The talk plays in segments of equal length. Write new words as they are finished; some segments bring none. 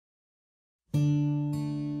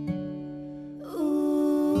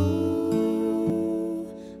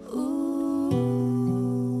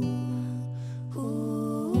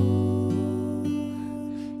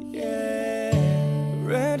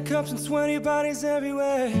up and sweaty bodies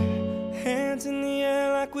everywhere, hands in the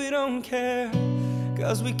air like we don't care.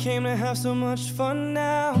 Cause we came to have so much fun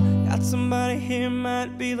now. Got somebody here,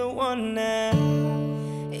 might be the one now.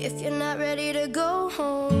 If you're not ready to go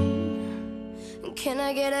home, can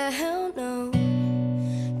I get a hell no?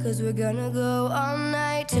 Cause we're gonna go all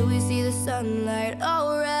night till we see the sunlight,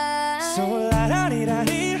 alright. So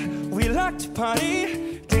la-da-dee-da-dee, we like to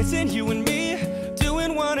party, dancing you and me,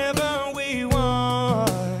 doing whatever we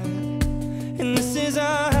want. And this is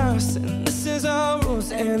our house, and this is our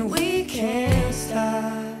rules, and we can't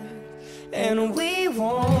stop, and we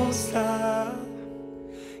won't stop.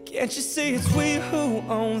 Can't you see it's we who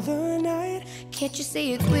own the night? Can't you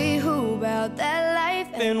see it's we who about that life?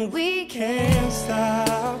 And we can't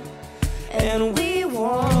stop, and we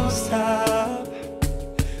won't stop.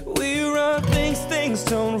 We run things, things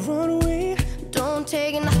don't run. We don't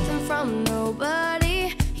take nothing from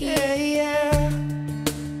nobody. Yeah, yeah.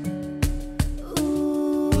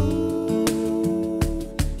 Ooh, ooh,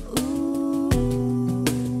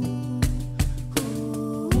 ooh,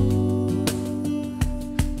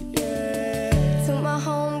 yeah. To my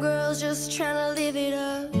homegirls just trying to live it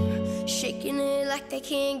up, shaking it like they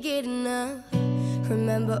can't get enough.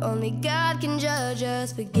 Remember, only God can judge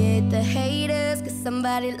us. Forget the haters, cause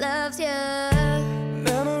somebody loves ya.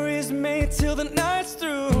 Memories made till the night's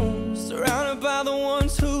through, surrounded by the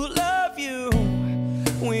ones who love you.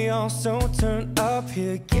 We all so turned up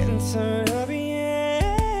here, getting turned up,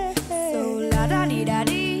 yeah. So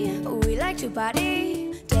la-da-dee-da-dee, we like to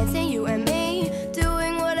party, dancing you and me,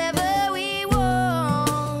 doing whatever we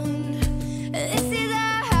want. This is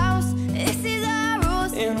our house, this is our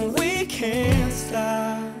rules, and we can't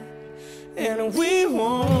stop, and we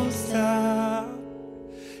won't stop.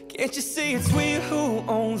 Can't you see it's we who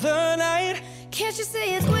own the night? Can't you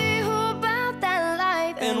see it's we who about that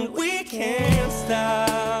life? And we can't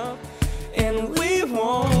stop, and we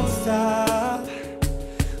won't stop.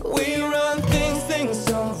 We run things, things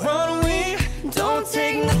don't run. We don't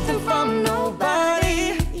take nothing from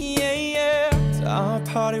nobody. Yeah, yeah. It's our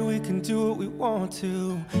party, we can do what we want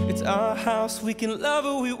to. It's our house, we can love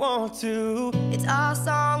who we want to. It's our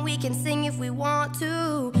song, we can sing if we want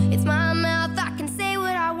to. It's my mouth, I can say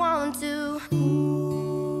what I want to.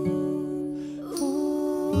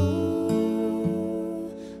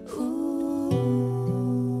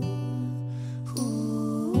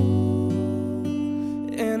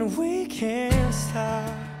 And we can't stop,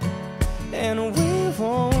 and we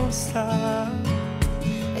won't stop.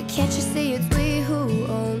 Can't you see it's we who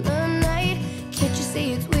own the night? Can't you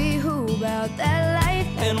see it's we who about that life?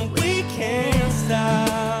 And we